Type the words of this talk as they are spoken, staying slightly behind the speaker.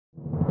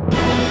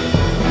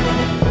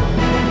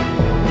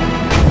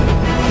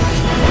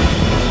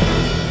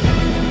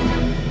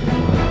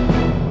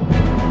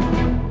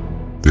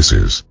This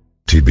is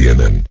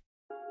TBNN.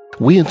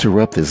 We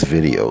interrupt this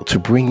video to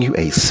bring you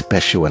a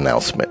special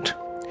announcement.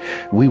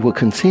 We will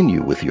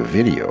continue with your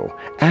video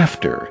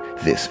after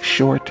this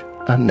short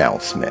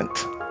announcement.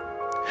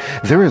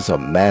 There is a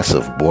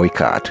massive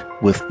boycott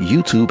with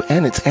YouTube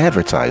and its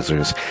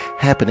advertisers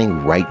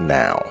happening right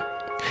now.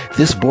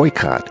 This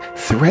boycott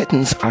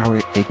threatens our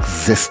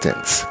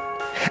existence,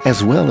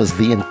 as well as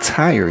the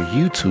entire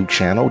YouTube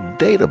channel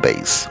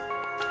database.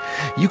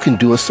 You can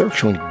do a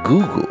search on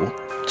Google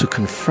to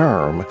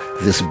confirm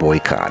this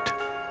boycott.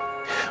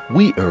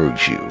 We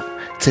urge you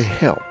to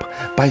help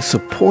by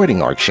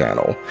supporting our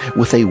channel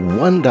with a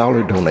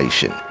 $1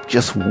 donation,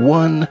 just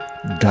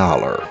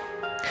 $1,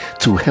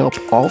 to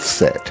help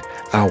offset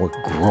our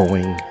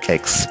growing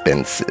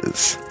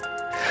expenses.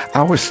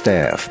 Our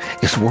staff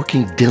is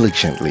working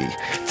diligently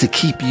to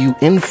keep you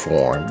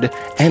informed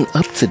and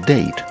up to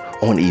date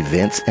on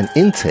events and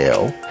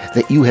intel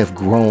that you have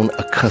grown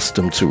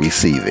accustomed to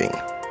receiving.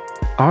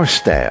 Our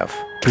staff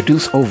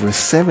produce over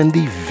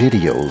 70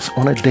 videos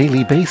on a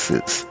daily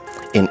basis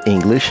in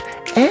English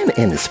and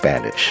in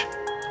Spanish.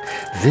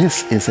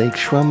 This is a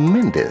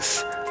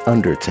tremendous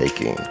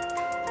undertaking.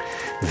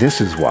 This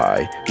is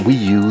why we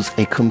use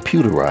a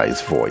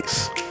computerized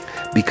voice,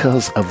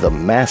 because of the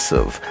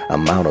massive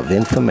amount of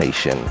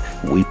information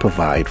we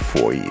provide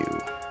for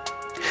you.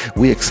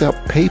 We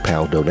accept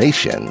PayPal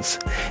donations,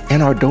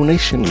 and our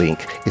donation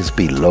link is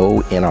below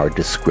in our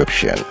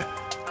description.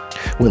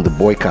 When the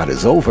boycott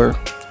is over,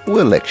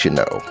 we'll let you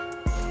know.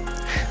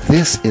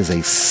 This is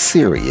a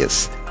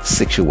serious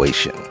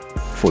situation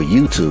for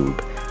YouTube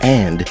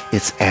and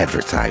its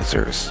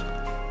advertisers.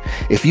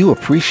 If you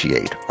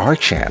appreciate our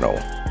channel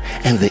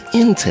and the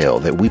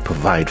intel that we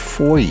provide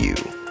for you,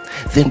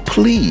 then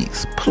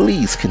please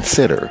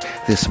consider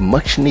this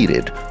much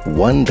needed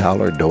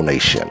 $1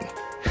 donation.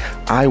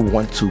 I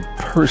want to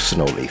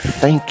personally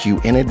thank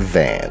you in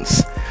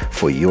advance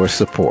for your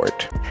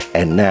support.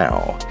 And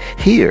now,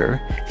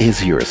 here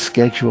is your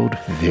scheduled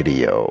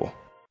video.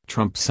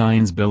 Trump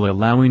signs bill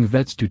allowing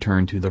vets to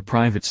turn to the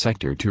private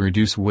sector to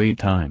reduce wait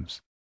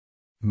times.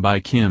 By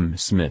Kim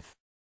Smith.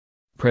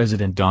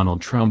 President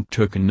Donald Trump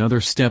took another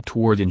step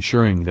toward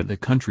ensuring that the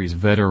country's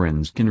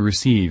veterans can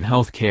receive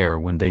health care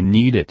when they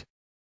need it.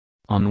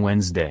 On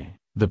Wednesday,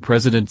 the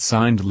president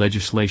signed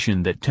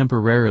legislation that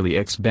temporarily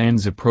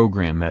expands a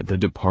program at the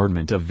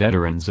Department of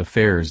Veterans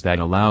Affairs that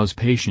allows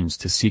patients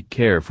to seek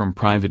care from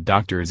private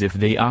doctors if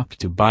they opt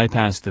to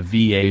bypass the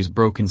VA's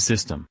broken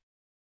system.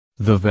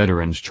 The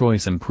Veterans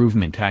Choice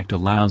Improvement Act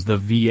allows the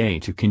VA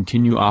to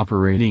continue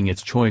operating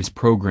its choice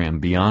program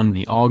beyond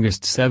the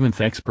August 7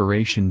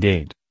 expiration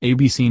date,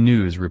 ABC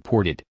News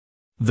reported.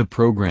 The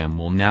program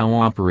will now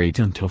operate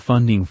until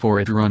funding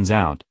for it runs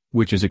out,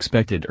 which is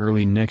expected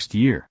early next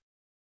year.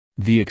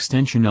 The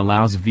extension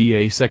allows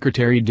VA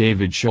Secretary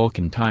David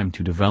Shulkin time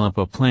to develop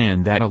a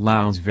plan that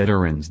allows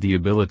veterans the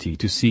ability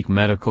to seek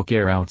medical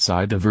care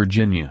outside of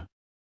Virginia.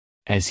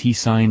 As he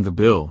signed the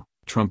bill,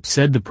 Trump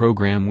said the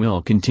program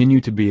will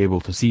continue to be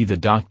able to see the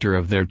doctor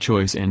of their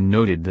choice and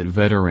noted that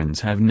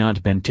veterans have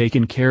not been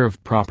taken care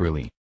of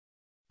properly.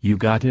 You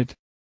got it?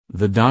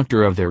 The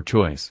doctor of their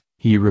choice,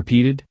 he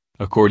repeated,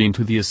 according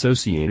to the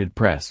Associated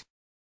Press.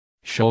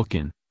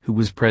 Shulkin, who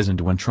was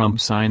present when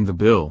Trump signed the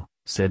bill,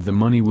 said the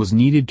money was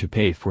needed to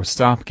pay for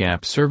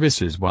stopgap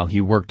services while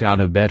he worked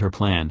out a better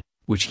plan,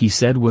 which he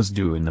said was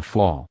due in the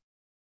fall.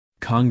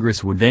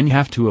 Congress would then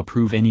have to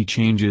approve any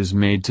changes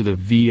made to the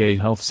VA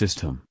health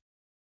system.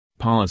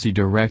 Policy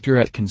Director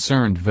at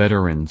Concerned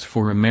Veterans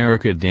for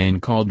America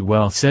Dan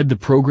Caldwell said the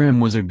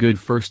program was a good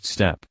first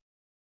step.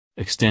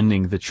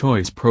 Extending the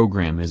choice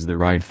program is the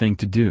right thing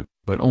to do,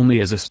 but only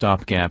as a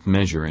stopgap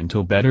measure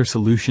until better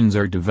solutions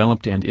are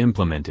developed and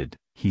implemented,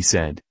 he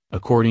said,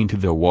 according to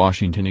the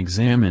Washington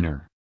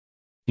Examiner.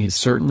 It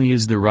certainly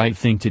is the right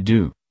thing to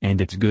do,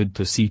 and it's good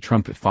to see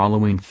Trump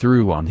following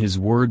through on his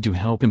word to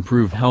help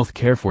improve health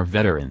care for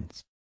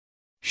veterans.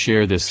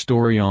 Share this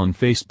story on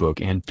Facebook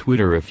and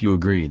Twitter if you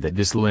agree that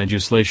this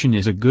legislation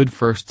is a good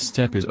first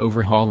step in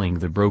overhauling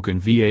the broken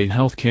VA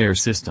healthcare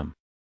system.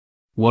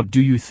 What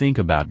do you think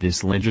about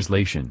this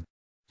legislation?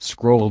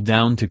 Scroll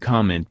down to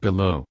comment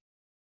below.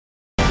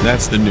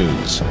 That's the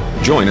news.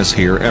 Join us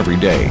here every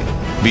day.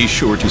 Be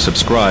sure to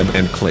subscribe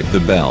and click the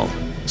bell.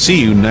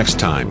 See you next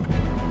time.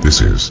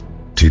 This is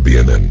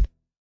TBNN.